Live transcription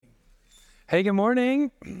Hey, good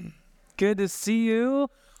morning. Good to see you.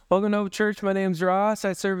 Welcome to Hope Church. My name's Ross.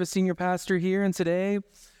 I serve as senior pastor here, and today,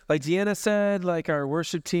 like Deanna said, like our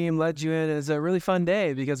worship team led you in, is a really fun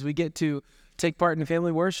day because we get to take part in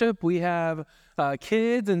family worship. We have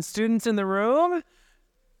kids and students in the room.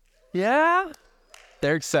 Yeah?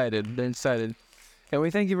 They're excited. And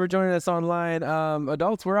we thank you for joining us online.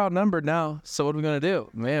 Adults, we're outnumbered now, so what are we going to do?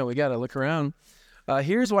 Man, we got to look around.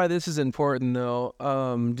 Here's why this is important, though.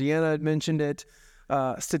 Deanna had mentioned it.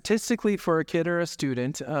 Statistically, for a kid or a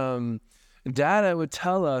student, data would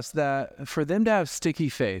tell us that for them to have sticky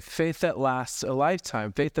faith that lasts a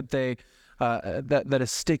lifetime, faith that they that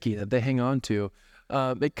is sticky, that they hang on to,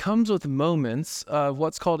 it comes with moments of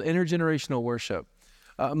what's called intergenerational worship.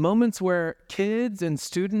 Moments where kids and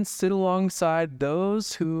students sit alongside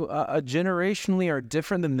those who generationally are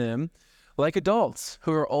different than them, like adults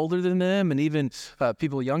who are older than them and even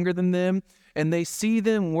people younger than them, and they see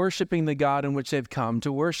them worshiping the God in which they've come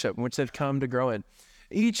to worship, in which they've come to grow in.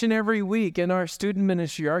 Each and every week in our student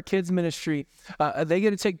ministry, our kids ministry, they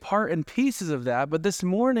get to take part in pieces of that, but this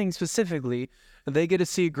morning specifically, they get to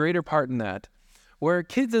see a greater part in that. Where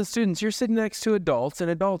kids and students, you're sitting next to adults, and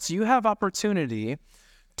adults, you have opportunity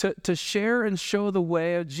to share and show the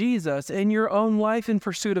way of Jesus in your own life in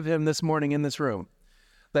pursuit of him this morning in this room.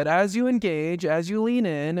 That as you engage, as you lean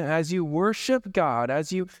in, as you worship God,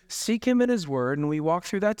 as you seek him in his word, and we walk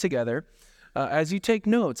through that together, as you take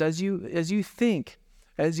notes, as you think,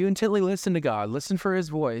 as you intently listen to God, listen for his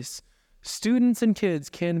voice, students and kids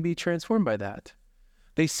can be transformed by that.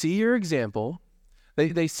 They see your example,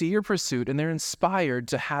 they see your pursuit, and they're inspired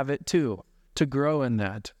to have it too, to grow in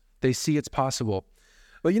that. They see it's possible.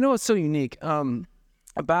 But you know what's so unique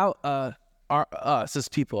about us as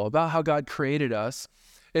people, about how God created us,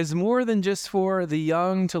 is more than just for the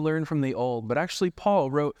young to learn from the old. But actually, Paul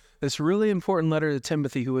wrote this really important letter to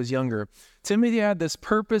Timothy, who was younger. Timothy had this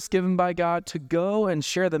purpose given by God to go and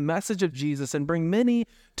share the message of Jesus and bring many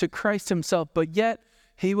to Christ himself, but yet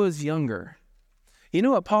he was younger. You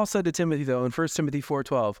know what Paul said to Timothy, though, in 1 Timothy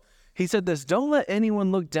 4:12? He said this, "Don't let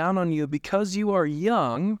anyone look down on you because you are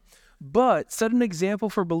young, but set an example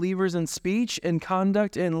for believers in speech, in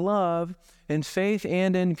conduct, in love, in faith,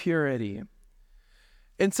 and in purity."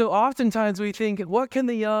 And so oftentimes we think, what can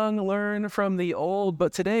the young learn from the old?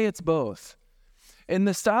 But today it's both. In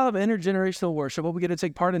the style of intergenerational worship, what we get to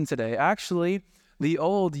take part in today, actually, the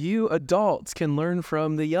old, you adults can learn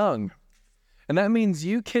from the young. And that means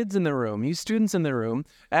you kids in the room, you students in the room,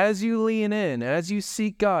 as you lean in, as you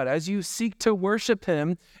seek God, as you seek to worship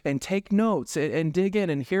him and take notes and dig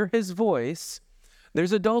in and hear his voice,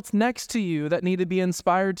 there's adults next to you that need to be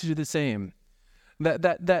inspired to do the same.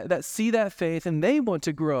 That see that faith, and they want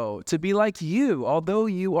to grow, to be like you, although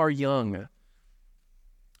you are young.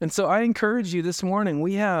 And so I encourage you this morning,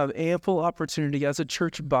 we have ample opportunity as a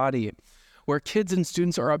church body where kids and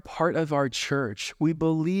students are a part of our church. We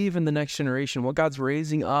believe in the next generation, what God's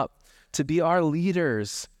raising up to be our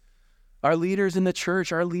leaders in the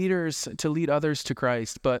church, our leaders to lead others to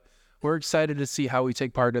Christ. But we're excited to see how we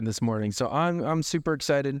take part in this morning. So I'm super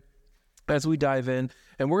excited as we dive in,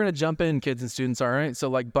 and we're going to jump in, kids and students, all right? So,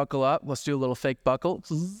 buckle up. Let's do a little fake buckle.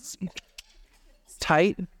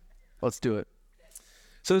 Tight. Let's do it.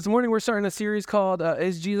 So this morning, we're starting a series called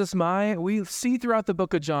Is Jesus My? We see throughout the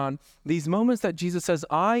book of John these moments that Jesus says,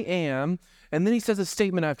 I am, and then he says a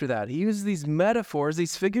statement after that. He uses these metaphors,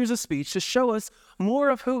 these figures of speech to show us more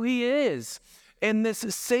of who he is and this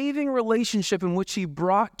saving relationship in which he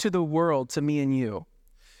brought to the world, to me and you.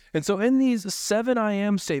 And so in these 7 I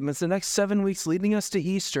am statements, the next 7 weeks leading us to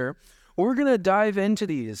Easter, we're going to dive into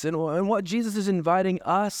these and what Jesus is inviting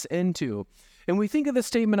us into. And we think of the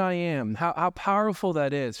statement I am, how powerful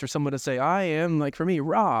that is for someone to say, I am, like for me,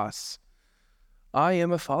 Ross. I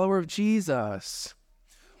am a follower of Jesus.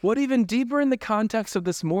 What even deeper in the context of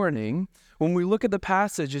this morning, when we look at the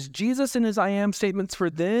passage, is Jesus and his I am statements for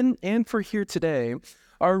then and for here today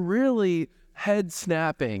are really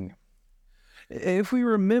head-snapping. If we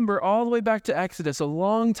remember all the way back to Exodus a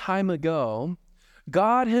long time ago,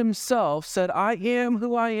 God himself said, I am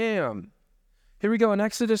who I am. Here we go in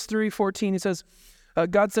Exodus 3:14, he says,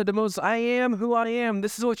 God said to Moses, I am who I am.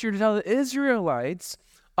 This is what you're to tell the Israelites.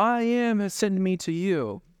 I am has sent me to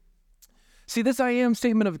you. See, this I am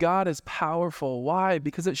statement of God is powerful. Why?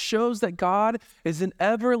 Because it shows that God is an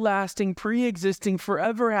everlasting, pre-existing,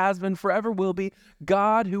 forever has been, forever will be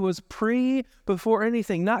God who was before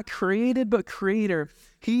anything, not created, but creator.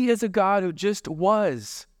 He is a God who just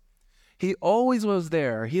was. He always was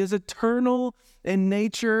there. He is eternal in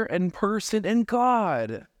nature and person and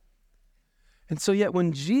God. And so yet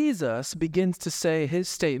when Jesus begins to say his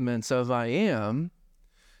statements of I am,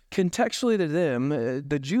 contextually to them,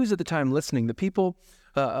 the Jews at the time listening, the people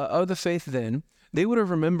of the faith then, they would have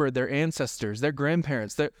remembered their ancestors, their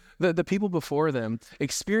grandparents, the people before them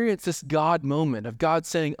experienced this God moment of God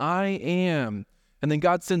saying, I am. And then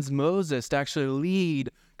God sends Moses to actually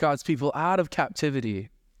lead God's people out of captivity.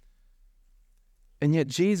 And yet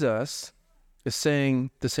Jesus is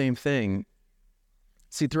saying the same thing.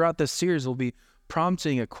 See, throughout this series, we'll be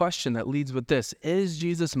prompting a question that leads with this: is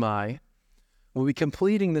Jesus my? We'll be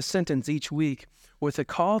completing the sentence each week with a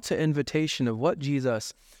call to invitation of what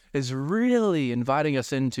Jesus is really inviting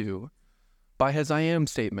us into by his I am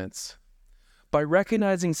statements, by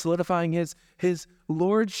recognizing, solidifying his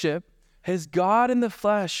lordship, his God in the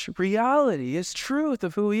flesh reality, his truth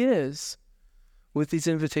of who he is, with these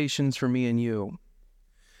invitations for me and you.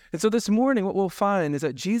 And so this morning, what we'll find is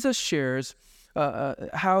that Jesus shares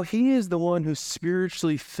how he is the one who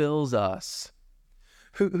spiritually fills us,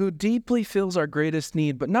 who deeply fills our greatest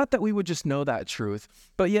need, but not that we would just know that truth,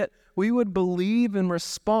 but yet we would believe and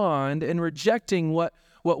respond in rejecting what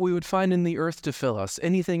we would find in the earth to fill us,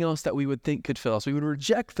 anything else that we would think could fill us. We would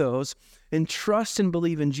reject those and trust and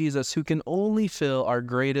believe in Jesus, who can only fill our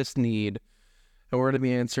greatest need. And we're going to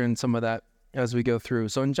be answering some of that as we go through.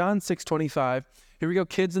 So in John 6:25, here we go,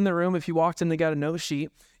 kids in the room. If you walked in, they got a note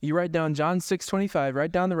sheet. You write down John 6:25,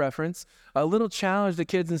 write down the reference. A little challenge to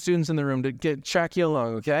kids and students in the room to track you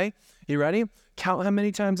along, okay? You ready? Count how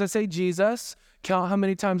many times I say Jesus. Count how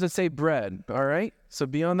many times I say bread, all right? So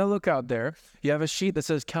be on the lookout there. You have a sheet that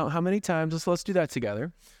says count how many times. Let's do that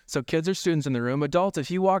together. So kids or students in the room. Adults,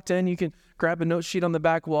 if you walked in, you can grab a note sheet on the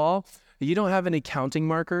back wall. You don't have any counting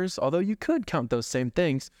markers, although you could count those same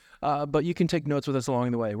things, but you can take notes with us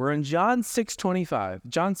along the way. We're in John 6:25,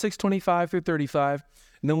 John 6:25 through 35,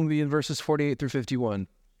 and then we'll be in verses 48 through 51.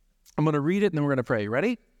 I'm going to read it, and then we're going to pray.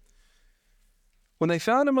 Ready? When they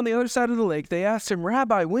found him on the other side of the lake, they asked him,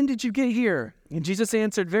 Rabbi, when did you get here? And Jesus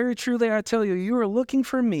answered, very truly, I tell you, you are looking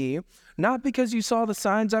for me, not because you saw the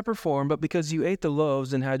signs I performed, but because you ate the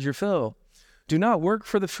loaves and had your fill. Do not work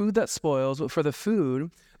for the food that spoils, but for the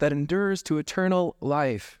food that endures to eternal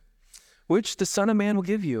life, which the Son of Man will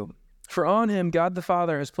give you. For on him God the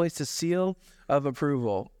Father has placed a seal of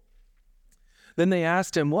approval. Then they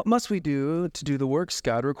asked him, what must we do to do the works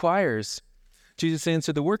God requires? Jesus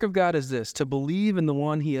answered, the work of God is this, to believe in the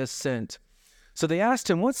one he has sent. So they asked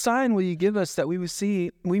him, what sign will you give us that we may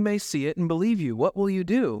see it and believe you? What will you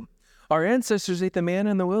do? Our ancestors ate the manna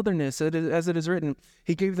in the wilderness, as it is written,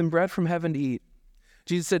 he gave them bread from heaven to eat.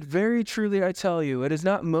 Jesus said, very truly I tell you, it is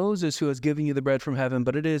not Moses who has given you the bread from heaven,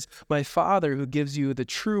 but it is my Father who gives you the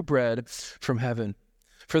true bread from heaven.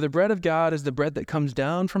 For the bread of God is the bread that comes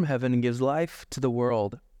down from heaven and gives life to the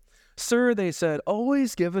world. Sir, they said,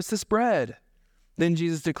 always give us this bread. Then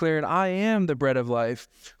Jesus declared, I am the bread of life.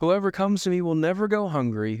 Whoever comes to me will never go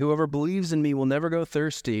hungry. Whoever believes in me will never go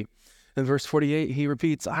thirsty. In verse 48, he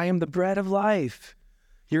repeats, I am the bread of life.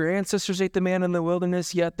 Your ancestors ate the manna in the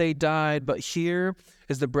wilderness, yet they died. But here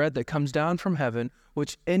is the bread that comes down from heaven,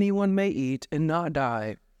 which anyone may eat and not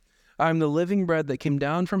die. I am the living bread that came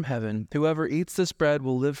down from heaven. Whoever eats this bread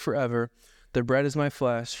will live forever. The bread is my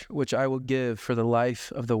flesh, which I will give for the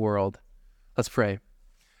life of the world. Let's pray.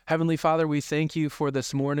 Heavenly Father, we thank you for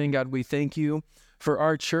this morning. God, we thank you for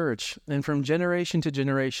our church. And from generation to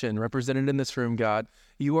generation, represented in this room, God,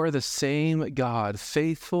 you are the same God,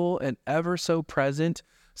 faithful and ever so present,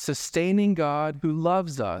 sustaining God who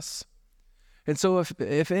loves us. And so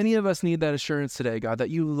if any of us need that assurance today, God, that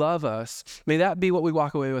you love us, may that be what we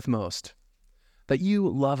walk away with most, that you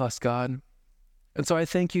love us, God. And so I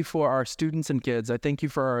thank you for our students and kids. I thank you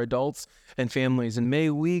for our adults and families. And may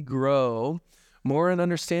we grow more in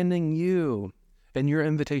understanding you and your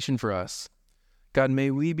invitation for us. God, may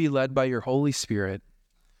we be led by your Holy Spirit.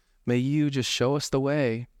 May you just show us the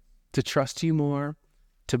way to trust you more,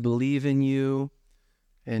 to believe in you,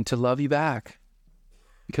 and to love you back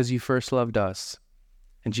because you first loved us.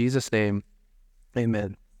 In Jesus' name,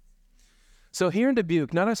 amen. So here in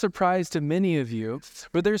Dubuque, not a surprise to many of you,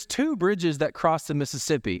 but there's two bridges that cross the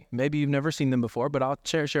Mississippi. Maybe you've never seen them before, but I'll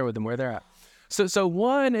share with them where they're at. So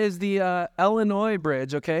one is the Illinois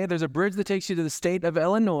bridge, okay? There's a bridge that takes you to the state of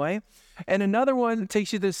Illinois, and another one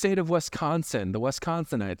takes you to the state of Wisconsin, the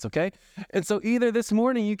Wisconsinites, okay? And so either this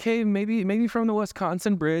morning you came maybe from the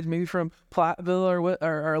Wisconsin bridge, maybe from Platteville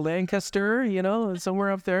or Lancaster,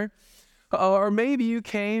 somewhere up there. Or maybe you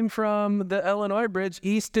came from the Illinois bridge,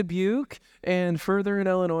 East Dubuque, and further in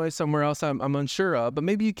Illinois, somewhere else I'm unsure of, but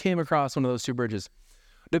maybe you came across one of those two bridges.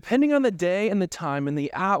 Depending on the day and the time and the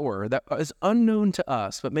hour that is unknown to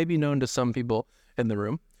us, but maybe known to some people in the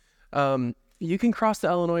room, you can cross the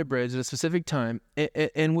Illinois bridge at a specific time,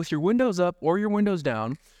 and with your windows up or your windows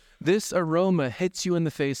down, this aroma hits you in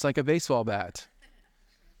the face like a baseball bat.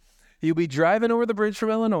 You'll be driving over the bridge from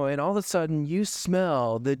Illinois, and all of a sudden you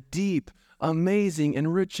smell the deep, amazing,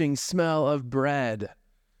 enriching smell of bread,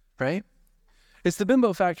 right? It's the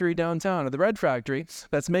Bimbo factory downtown, or the bread factory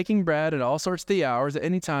that's making bread at all sorts of the hours at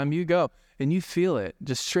any time you go, and you feel it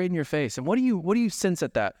just straight in your face. And what do you sense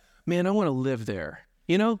at that? Man, I want to live there.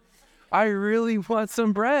 I really want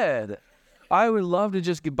some bread. I would love to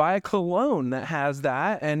just buy a cologne that has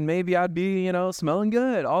that, and maybe I'd be, smelling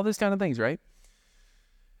good, all these kind of things, right?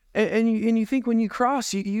 And you think when you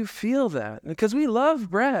cross, you feel that, because we love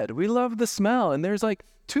bread. We love the smell. And there's like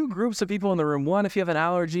two groups of people in the room. One, if you have an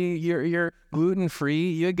allergy, you're gluten-free.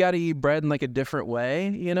 You got to eat bread in like a different way,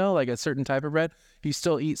 like a certain type of bread. You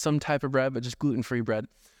still eat some type of bread, but just gluten-free bread.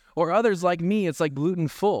 Or others like me, it's like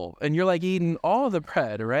gluten-full, and you're like eating all the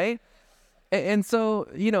bread, right? And so,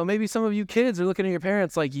 maybe some of you kids are looking at your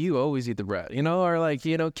parents like, you always eat the bread, or like,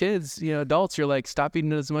 kids, adults, you're like, stop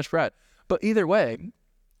eating as much bread. But either way,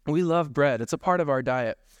 we love bread. It's a part of our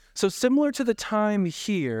diet. So similar to the time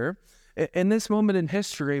here, in this moment in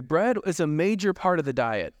history, bread is a major part of the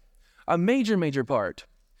diet, a major, major part.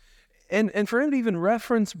 And for him to even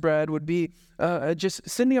reference bread would be just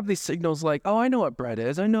sending up these signals like, oh, I know what bread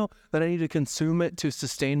is. I know that I need to consume it to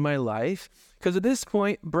sustain my life. Because at this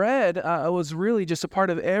point, bread was really just a part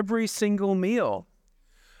of every single meal.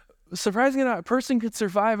 Surprisingly enough, a person could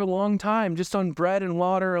survive a long time just on bread and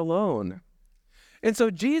water alone. And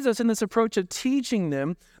so Jesus, in this approach of teaching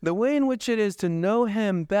them, the way in which it is to know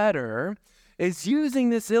him better, is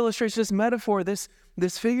using this illustration, this metaphor, this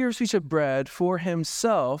figure of speech of bread for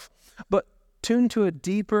himself, but tuned to a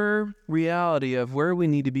deeper reality of where we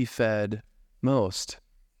need to be fed most.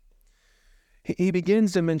 He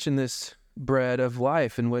begins to mention this bread of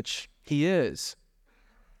life in which he is.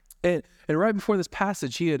 And right before this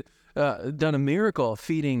passage, he had done a miracle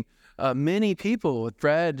feeding many people with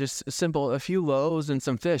bread, just a few loaves and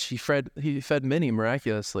some fish. He fed many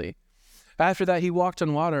miraculously. After that, he walked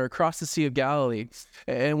on water across the Sea of Galilee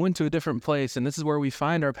and went to a different place. And this is where we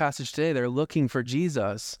find our passage today. They're looking for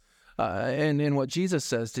Jesus and what Jesus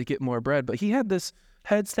says to get more bread. But he had this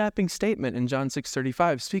head-snapping statement in John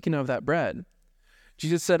 6:35, speaking of that bread.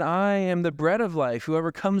 Jesus said, I am the bread of life.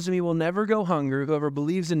 Whoever comes to me will never go hungry. Whoever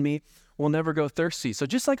believes in me will never go thirsty. So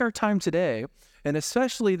just like our time today, and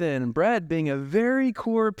especially then, bread being a very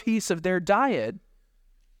core piece of their diet,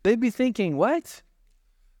 they'd be thinking, what?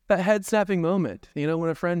 That head-snapping moment, when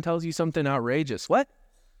a friend tells you something outrageous. What?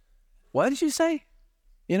 What did you say?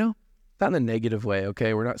 Not in a negative way,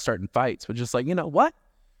 okay? We're not starting fights, but just like, what?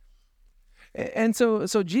 And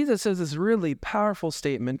so Jesus says this really powerful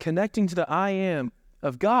statement connecting to the I am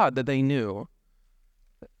of God that they knew.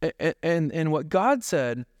 And what God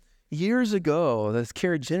said years ago that's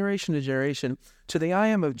carried generation to generation to the I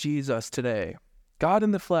am of Jesus today. God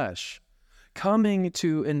in the flesh, coming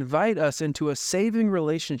to invite us into a saving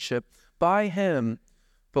relationship by him.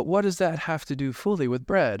 But what does that have to do fully with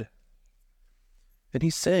bread? And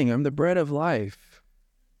he's saying, I'm the bread of life.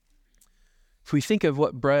 If we think of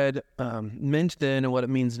what bread meant then and what it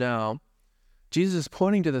means now, Jesus is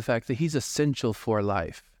pointing to the fact that he's essential for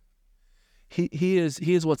life. He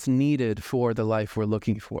is what's needed for the life we're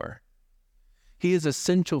looking for. He is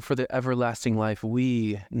essential for the everlasting life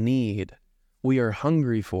we need, we are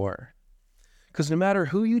hungry for. Because no matter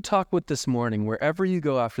who you talk with this morning, wherever you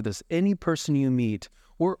go after this, any person you meet,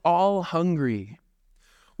 we're all hungry.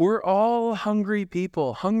 We're all hungry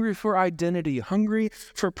people, hungry for identity, hungry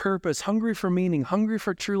for purpose, hungry for meaning, hungry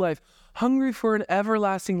for true life, hungry for an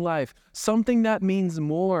everlasting life, something that means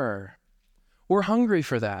more. We're hungry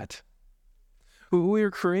for that. We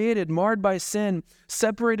are created, marred by sin,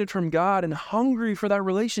 separated from God, and hungry for that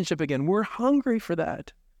relationship again. We're hungry for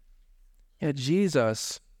that. Yet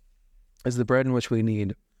Jesus is the bread in which we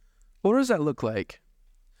need. What does that look like?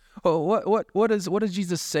 Oh, what does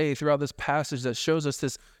Jesus say throughout this passage that shows us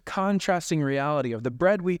this contrasting reality of the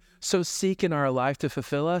bread we so seek in our life to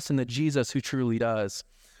fulfill us and the Jesus who truly does?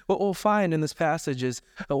 What we'll find in this passage is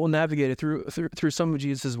we'll navigate it through some of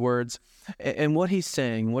Jesus' words and what he's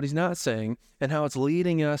saying, what he's not saying, and how it's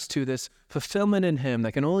leading us to this fulfillment in him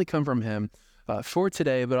that can only come from him for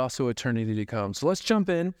today, but also eternity to come. So let's jump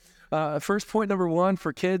in. First point number one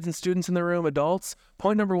for kids and students in the room, adults.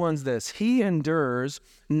 Point number one is this: he endures,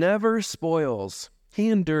 never spoils. He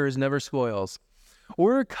endures, never spoils.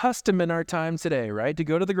 We're accustomed in our time today, right, to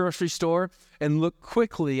go to the grocery store and look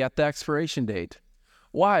quickly at the expiration date.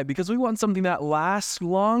 Why? Because we want something that lasts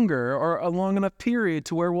longer or a long enough period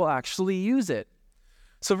to where we'll actually use it.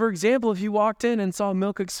 So for example, if you walked in and saw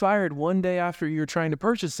milk expired one day after you were trying to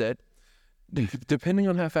purchase it, depending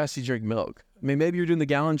on how fast you drink milk. I mean, maybe you're doing the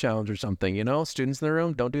gallon challenge or something, students in the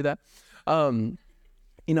room, don't do that.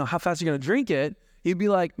 How fast you're going to drink it, you'd be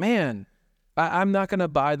like, man, I'm not going to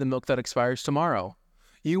buy the milk that expires tomorrow.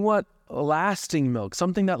 You want lasting milk,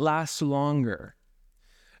 something that lasts longer.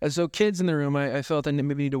 And so kids in the room, I felt I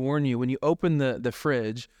maybe need to warn you, when you open the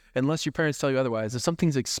fridge, unless your parents tell you otherwise, if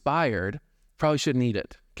something's expired, probably shouldn't eat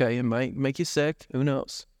it, okay? It might make you sick, who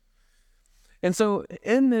knows? And so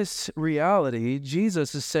in this reality,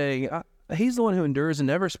 Jesus is saying, he's the one who endures and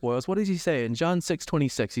never spoils. What does he say? In John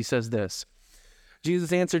 6:26, he says this.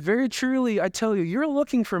 Jesus answered, very truly, I tell you, you're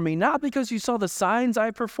looking for me, not because you saw the signs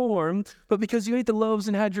I performed, but because you ate the loaves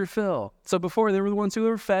and had your fill. So before, they were the ones who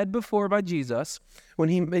were fed before by Jesus, when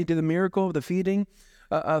he did the miracle of the feeding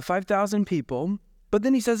 5,000 people. But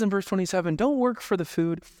then he says in verse 27, don't work for the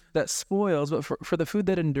food that spoils, but for the food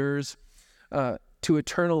that endures to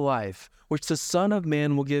eternal life, which the Son of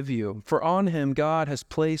Man will give you. For on him God has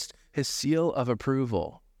placed his seal of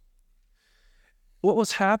approval. What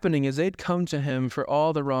was happening is they'd come to him for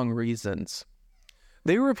all the wrong reasons.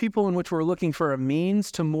 They were people in which were looking for a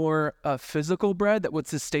means to more physical bread that would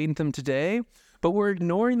sustain them today, but were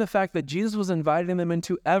ignoring the fact that Jesus was inviting them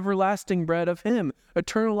into everlasting bread of him,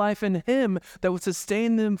 eternal life in him that would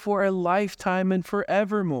sustain them for a lifetime and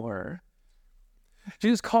forevermore.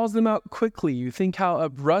 Jesus calls them out quickly. You think how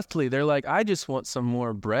abruptly they're like, I just want some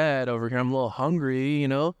more bread over here. I'm a little hungry,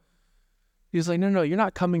 He's like, no, you're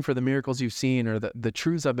not coming for the miracles you've seen or the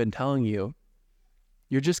truths I've been telling you.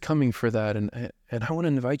 You're just coming for that, and I want to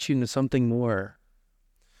invite you into something more.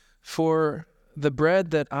 For the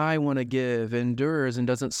bread that I want to give endures and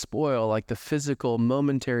doesn't spoil like the physical,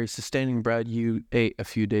 momentary, sustaining bread you ate a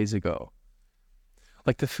few days ago.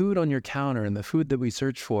 Like the food on your counter and the food that we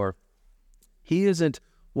search for, he isn't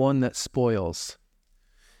one that spoils.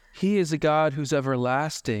 He is a God who's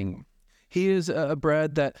everlasting. He is a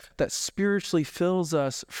bread that spiritually fills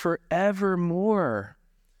us forevermore.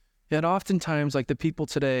 Yet oftentimes, like the people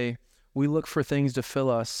today, we look for things to fill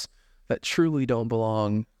us that truly don't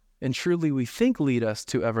belong, and truly we think lead us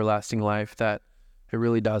to everlasting life that it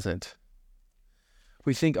really doesn't.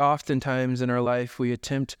 We think oftentimes in our life we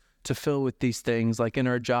attempt to fill with these things, like in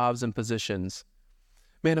our jobs and positions.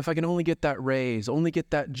 Man, if I can only get that raise, only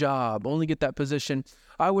get that job, only get that position,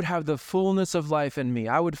 I would have the fullness of life in me.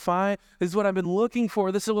 I would find, this is what I've been looking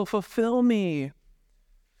for. This will fulfill me.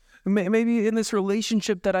 Maybe in this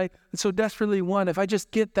relationship that I so desperately want, if I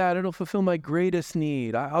just get that, it'll fulfill my greatest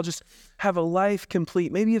need. I'll just have a life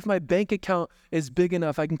complete. Maybe if my bank account is big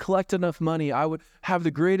enough, I can collect enough money, I would have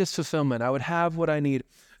the greatest fulfillment. I would have what I need.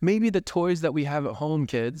 Maybe the toys that we have at home,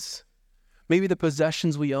 kids. Maybe the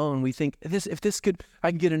possessions we own, we think, I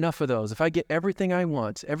can get enough of those. If I get everything I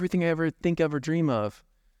want, everything I ever dream of,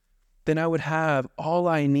 then I would have all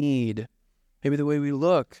I need. Maybe the way we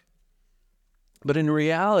look. But in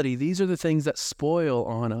reality, these are the things that spoil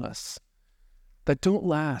on us, that don't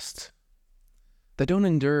last, that don't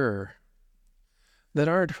endure, that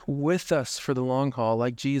aren't with us for the long haul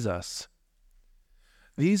like Jesus.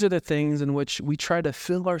 These are the things in which we try to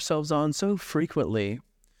fill ourselves on so frequently.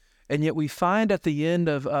 And yet we find at the end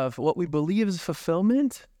of what we believe is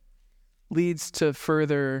fulfillment leads to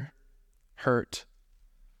further hurt,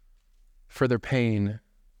 further pain,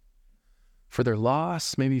 further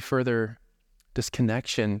loss, maybe further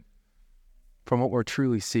disconnection from what we're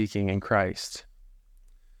truly seeking in Christ.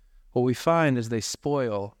 What we find is they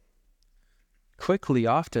spoil quickly,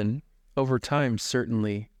 often, over time,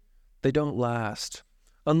 certainly. They don't last.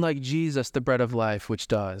 Unlike Jesus, the bread of life, which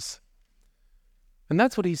does. And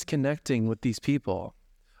that's what he's connecting with these people.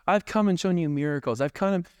 I've come and shown you miracles. I've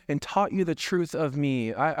come and taught you the truth of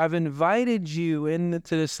me. I've invited you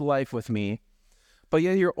into this life with me. But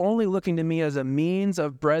yet you're only looking to me as a means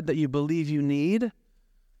of bread that you believe you need.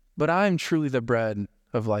 But I'm truly the bread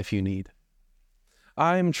of life you need.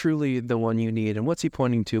 I'm truly the one you need. And what's he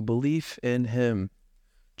pointing to? Belief in him.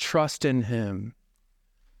 Trust in him.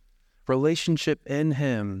 Relationship in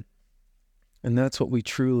him. And that's what we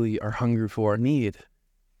truly are hungry for, need.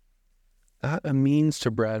 Not a means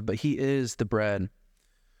to bread, but he is the bread.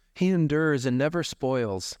 He endures and never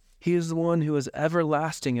spoils. He is the one who is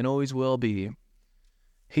everlasting and always will be.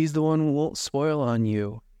 He's the one who won't spoil on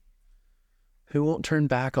you, who won't turn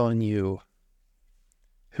back on you,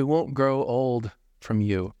 who won't grow old from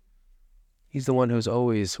you. He's the one who's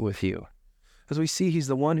always with you. As we see, he's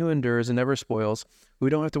the one who endures and never spoils. We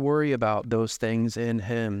don't have to worry about those things in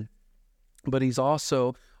him. But he's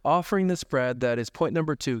also offering this bread that is point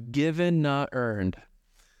number 2, given, not earned.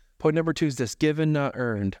 Point number 2 is this, given, not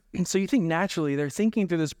earned. And so you think naturally, they're thinking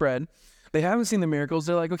through this bread. They haven't seen the miracles.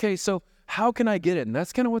 They're like, okay, so how can I get it? And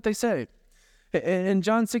that's kind of what they say. In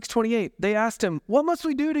John 6:28, they asked him, what must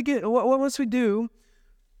we do to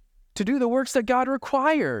do the works that God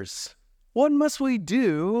requires? What must we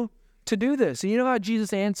do to do this? And you know how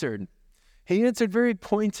Jesus answered? He answered very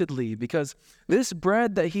pointedly, because this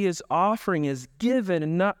bread that he is offering is given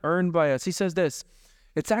and not earned by us. He says this,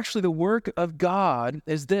 it's actually the work of God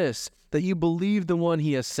is this, that you believe the one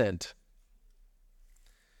he has sent.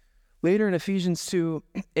 Later in Ephesians 2:8,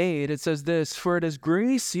 it says this, for it is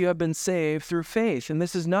grace you have been saved through faith, and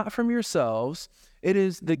this is not from yourselves, it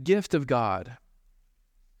is the gift of God.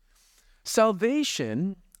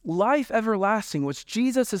 Salvation, life everlasting, which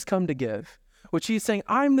Jesus has come to give, which he's saying,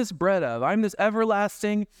 I'm this bread of, I'm this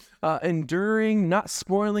everlasting, enduring, not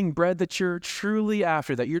spoiling bread that you're truly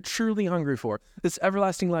after, that you're truly hungry for, this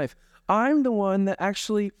everlasting life. I'm the one that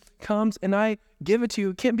actually comes and I give it to you.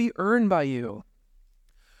 It can't be earned by you.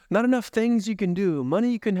 Not enough things you can do,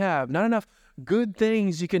 money you can have, not enough good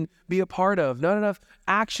things you can be a part of, not enough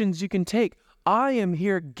actions you can take. I am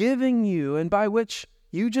here giving you, and by which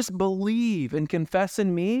you just believe and confess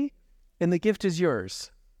in me, and the gift is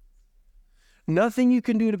yours. Nothing you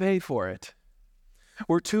can do to pay for it.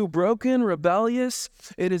 We're too broken, rebellious.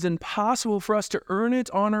 It is impossible for us to earn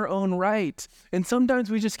it on our own right. And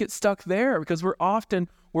sometimes we just get stuck there because we're often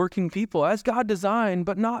working people as God designed,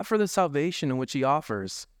 but not for the salvation in which he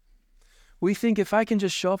offers. We think if I can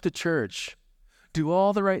just show up to church, do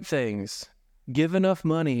all the right things, give enough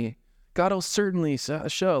money, God will certainly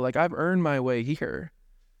show, like I've earned my way here.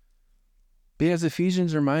 But as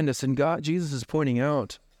Ephesians remind us, and Jesus is pointing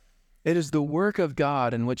out, it is the work of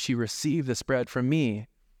God in which he received this bread from me.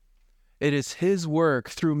 It is his work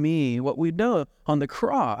through me, what we know on the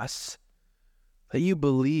cross, that you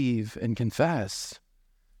believe and confess,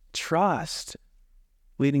 trust,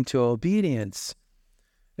 leading to obedience.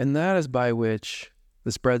 And that is by which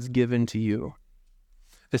this bread's given to you.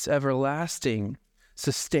 This everlasting,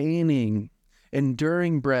 sustaining,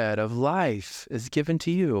 enduring bread of life is given to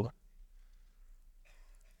you.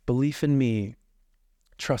 Belief in me.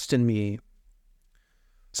 Trust in me.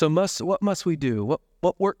 So what must we do?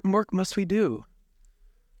 What work must we do?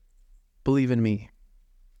 Believe in me.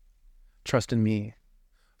 Trust in me.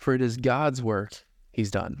 For it is God's work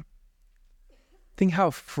he's done. Think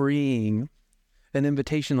how freeing an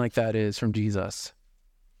invitation like that is from Jesus.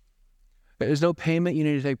 There's no payment you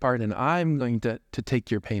need to take part in. I'm going to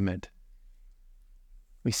take your payment.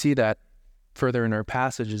 We see that further in our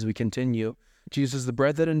passage as we continue. Jesus, the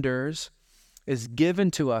bread that endures, is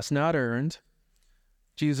given to us, not earned.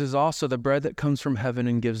 Jesus is also the bread that comes from heaven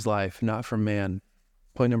and gives life, not from man.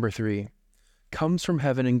 Point number 3, comes from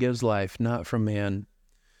heaven and gives life, not from man.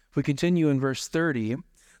 If we continue in verse 30,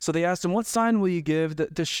 so they asked him, what sign will you give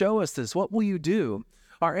to show us this? What will you do?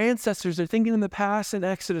 Our ancestors are thinking in the past in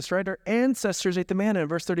Exodus, right? Our ancestors ate the manna in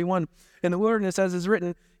verse 31. In the wilderness, as is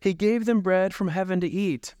written, he gave them bread from heaven to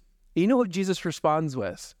eat. You know what Jesus responds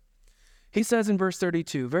with? He says in verse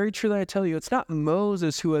 32, very truly I tell you, it's not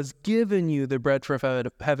Moses who has given you the bread from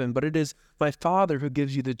heaven, but it is my Father who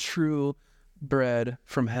gives you the true bread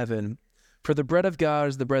from heaven. For the bread of God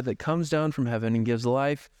is the bread that comes down from heaven and gives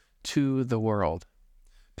life to the world.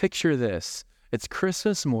 Picture this. It's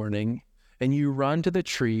Christmas morning, and you run to the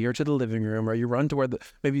tree or to the living room, or you run to where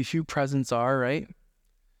maybe a few presents are, right?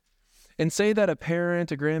 And say that a parent,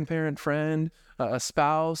 a grandparent, friend, a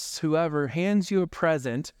spouse, whoever, hands you a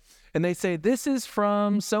present, and they say, this is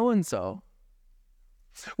from so-and-so.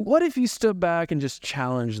 What if you stood back and just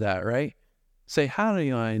challenged that, right? Say, how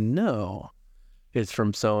do I know it's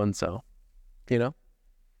from so-and-so? You know?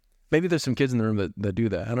 Maybe there's some kids in the room that do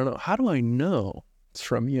that. I don't know. How do I know it's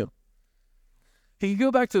from you? You can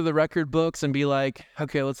go back to the record books and be like,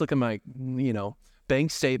 okay, let's look at my,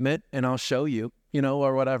 bank statement and I'll show you,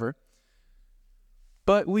 or whatever.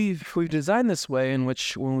 But we've designed this way in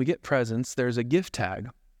which when we get presents, there's a gift tag.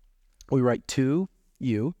 We write to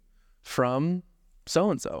you from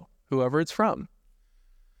so-and-so, whoever it's from.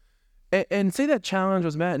 And say that challenge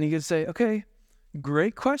was met and you could say, okay,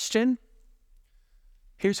 great question.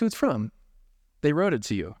 Here's who it's from. They wrote it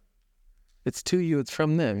to you. It's to you, it's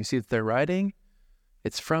from them. You see, it's their writing,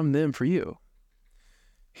 it's from them for you.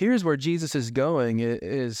 Here's where Jesus is going,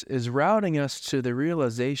 is routing us to the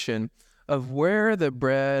realization of where the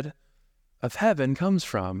bread of heaven comes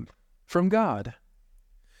from God.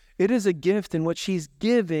 It is a gift in which he's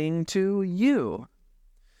giving to you.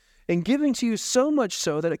 And giving to you so much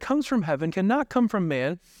so that it comes from heaven, cannot come from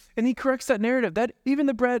man. And he corrects that narrative that even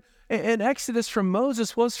the bread in Exodus from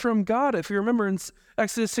Moses was from God. If you remember in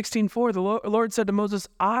Exodus 16:4, the Lord said to Moses,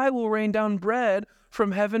 I will rain down bread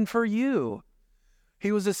from heaven for you.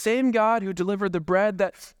 He was the same God who delivered the bread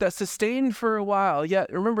that sustained for a while.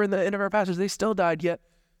 Yet, remember in the end of our passage, they still died. Yet,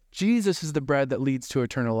 Jesus is the bread that leads to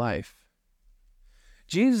eternal life.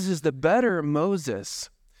 Jesus is the better Moses.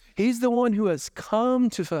 He's the one who has come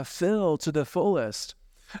to fulfill to the fullest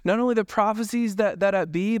not only the prophecies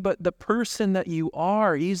that be, but the person that you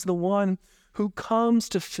are. He's the one who comes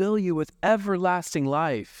to fill you with everlasting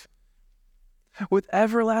life. With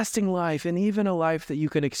everlasting life, and even a life that you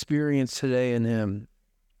can experience today in him.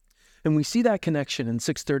 And we see that connection in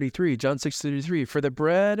 6:33, John 6:33. For the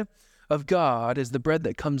bread of God is the bread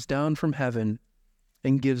that comes down from heaven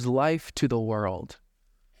and gives life to the world.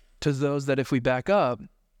 To those that, if we back up,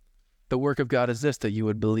 the work of God is this, that you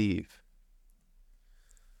would believe.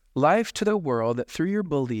 Life to the world that through your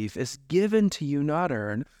belief is given to you, not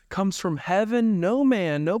earned, comes from heaven, no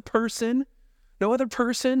man, no person, no other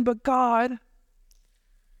person but God.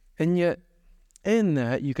 And yet, in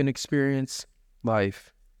that, you can experience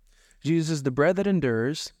life. Jesus is the bread that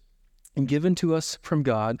endures and given to us from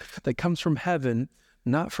God, that comes from heaven,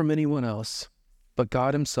 not from anyone else, but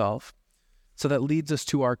God himself. So that leads us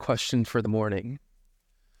to our question for the morning.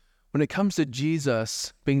 When it comes to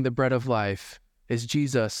Jesus being the bread of life, is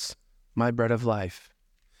Jesus my bread of life?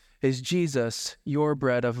 Is Jesus your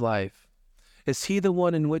bread of life? Is he the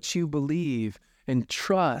one in which you believe and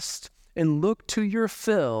trust and look to your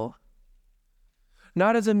fill,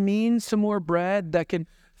 not as a means to more bread that can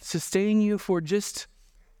sustain you for just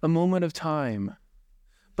a moment of time,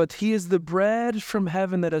 but he is the bread from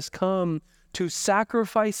heaven that has come to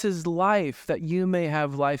sacrifice his life that you may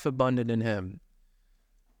have life abundant in him.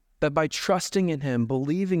 That by trusting in him,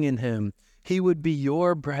 believing in him, he would be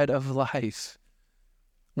your bread of life,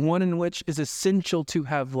 one in which is essential to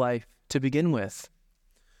have life to begin with,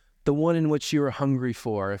 the one in which you are hungry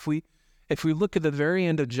for. If we look at the very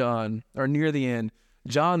end of John, or near the end,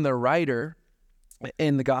 John, the writer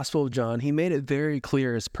in the Gospel of John, he made it very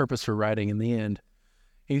clear his purpose for writing in the end.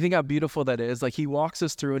 And you think how beautiful that is? Like, he walks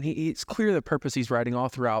us through, and it's clear the purpose he's writing all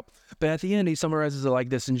throughout. But at the end, he summarizes it like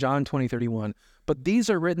this in John 20:31. But these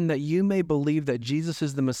are written that you may believe that Jesus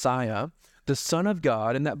is the Messiah, the Son of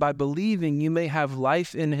God, and that by believing you may have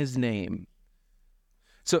life in his name.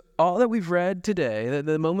 So all that we've read today,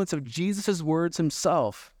 the moments of Jesus' words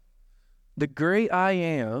himself, the great I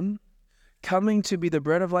am, coming to be the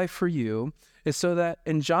bread of life for you, is so that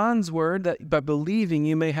in John's word, that by believing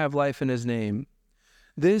you may have life in his name.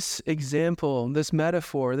 This example, this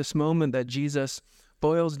metaphor, this moment that Jesus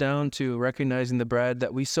boils down to recognizing the bread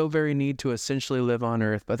that we so very need to essentially live on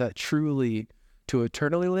earth, but that truly to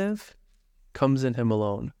eternally live comes in him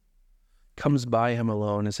alone, comes by him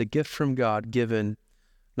alone, as a gift from God, given,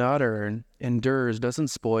 not earned, endures, doesn't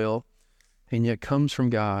spoil, and yet comes from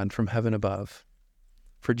God, from heaven above.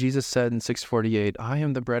 For Jesus said in 6:48, I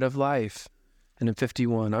am the bread of life. And in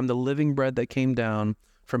 51, I'm the living bread that came down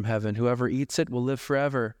from heaven. Whoever eats it will live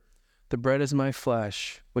forever. The bread is my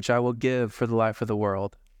flesh, which I will give for the life of the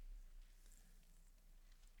world.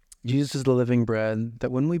 Jesus is the living bread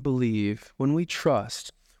that when we believe, when we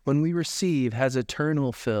trust, when we receive, has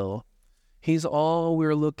eternal fill. He's all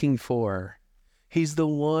we're looking for. He's the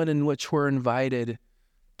one in which we're invited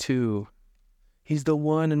to. He's the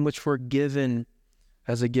one in which we're given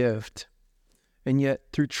as a gift. And yet,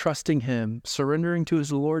 through trusting him, surrendering to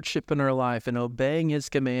his lordship in our life, and obeying his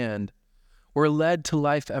command, we're led to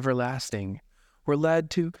life everlasting. We're led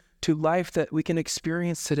to life that we can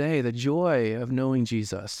experience today, the joy of knowing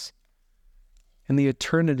Jesus, and the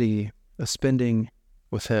eternity of spending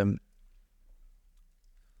with him.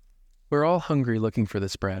 We're all hungry looking for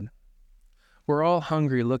this bread. We're all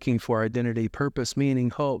hungry looking for identity, purpose, meaning,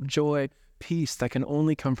 hope, joy, peace that can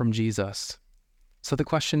only come from Jesus. So the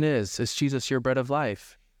question is Jesus your bread of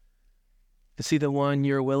life? Is he the one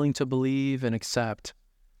you're willing to believe and accept?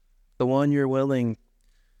 The one you're willing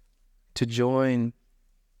to join?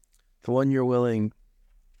 The one you're willing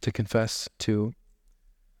to confess to?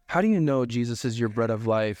 How do you know Jesus is your bread of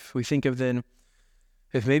life? We think of then,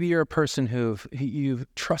 if maybe you're a person you've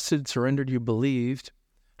trusted, surrendered, you believed,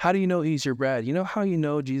 how do you know he's your bread? You know how you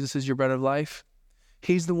know Jesus is your bread of life?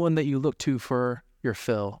 He's the one that you look to for your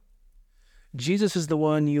fill. Jesus is the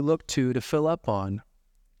one you look to fill up on.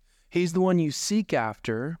 He's the one you seek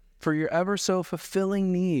after for your ever so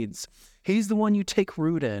fulfilling needs. He's the one you take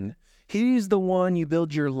root in. He's the one you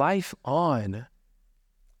build your life on.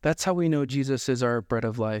 That's how we know Jesus is our bread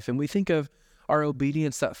of life. And we think of our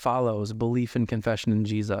obedience that follows belief and confession in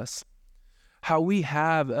Jesus. How we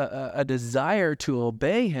have a desire to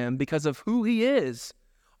obey him because of who he is,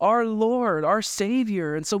 our Lord, our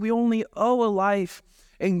Savior. And so we only owe a life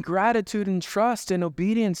in gratitude and trust and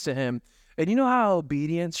obedience to him. And you know how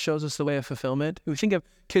obedience shows us the way of fulfillment? We think of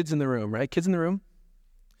kids in the room, right? Kids in the room.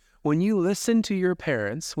 When you listen to your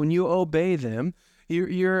parents, when you obey them,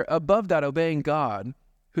 you're above that obeying God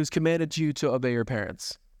who's commanded you to obey your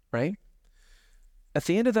parents, right? At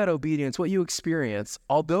the end of that obedience, what you experience,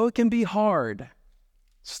 although it can be hard,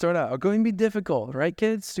 start out, going to be difficult, right,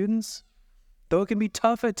 kids, students? Though it can be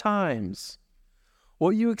tough at times,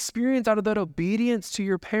 what you experience out of that obedience to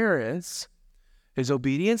your parents is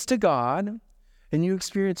obedience to God, and you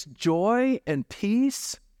experience joy and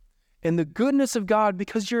peace and the goodness of God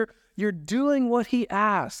because you're doing what he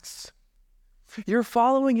asks. You're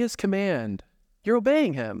following his command. You're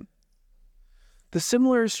obeying him. The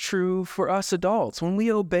similar is true for us adults. When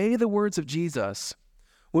we obey the words of Jesus,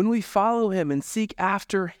 when we follow him and seek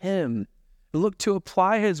after him and look to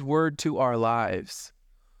apply his word to our lives,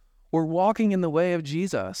 we're walking in the way of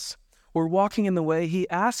Jesus. We're walking in the way he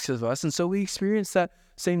asks of us, and so we experience that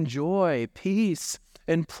same joy, peace,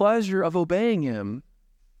 and pleasure of obeying him.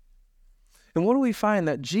 And what do we find?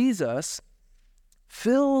 That Jesus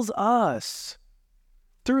fills us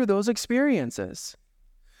through those experiences.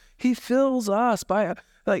 He fills us by,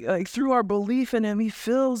 like through our belief in him, he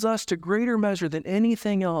fills us to greater measure than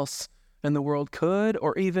anything else in the world could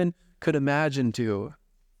or even could imagine to.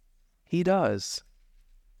 He does.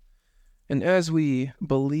 And as we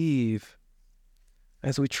believe,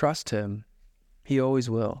 as we trust him, he always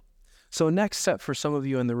will. So next step for some of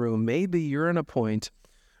you in the room, maybe you're in a point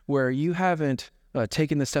where you haven't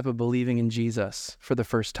taken the step of believing in Jesus for the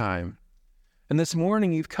first time. And this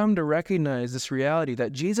morning, you've come to recognize this reality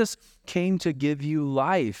that Jesus came to give you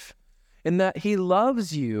life and that he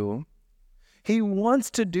loves you. He wants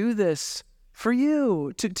to do this for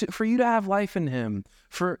you, for you to have life in him,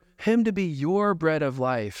 for him to be your bread of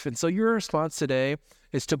life. And so your response today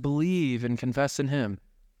is to believe and confess in him.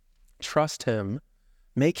 Trust him.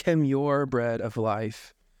 Make him your bread of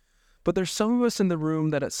life. But there's some of us in the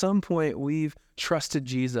room that at some point we've trusted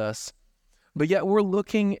Jesus, but yet we're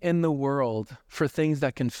looking in the world for things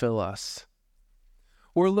that can fill us.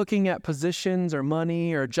 We're looking at positions or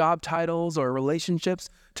money or job titles or relationships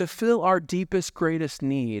to fill our deepest, greatest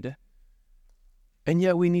need. And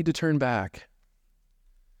yet we need to turn back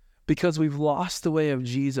because we've lost the way of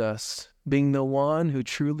Jesus being the one who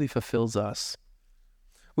truly fulfills us.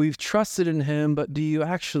 We've trusted in him, but do you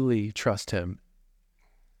actually trust him?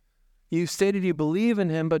 You've stated you believe in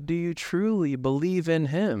him, but do you truly believe in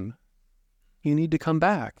him? You need to come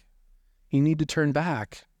back. You need to turn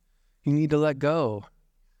back. You need to let go.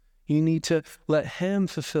 You need to let him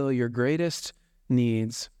fulfill your greatest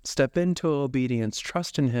needs. Step into obedience.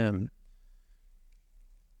 Trust in him.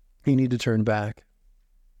 You need to turn back.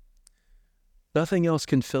 Nothing else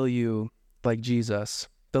can fill you like Jesus,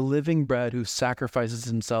 the living bread who sacrifices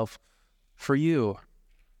himself for you.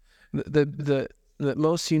 The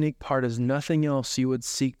most unique part is nothing else you would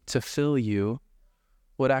seek to fill you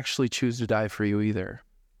would actually choose to die for you either.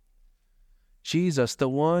 Jesus, the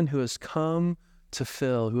one who has come to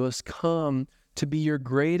fill, who has come to be your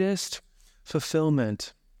greatest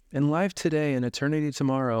fulfillment in life today and eternity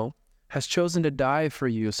tomorrow, has chosen to die for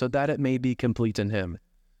you so that it may be complete in him,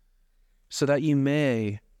 so that you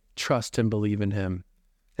may trust and believe in him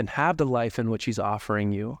and have the life in which he's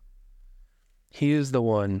offering you. He is the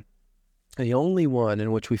one, the only one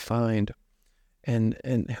in which we find and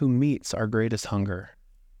who meets our greatest hunger,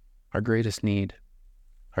 our greatest need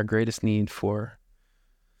for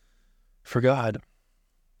God.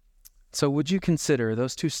 So would you consider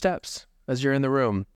those two steps as you're in the room?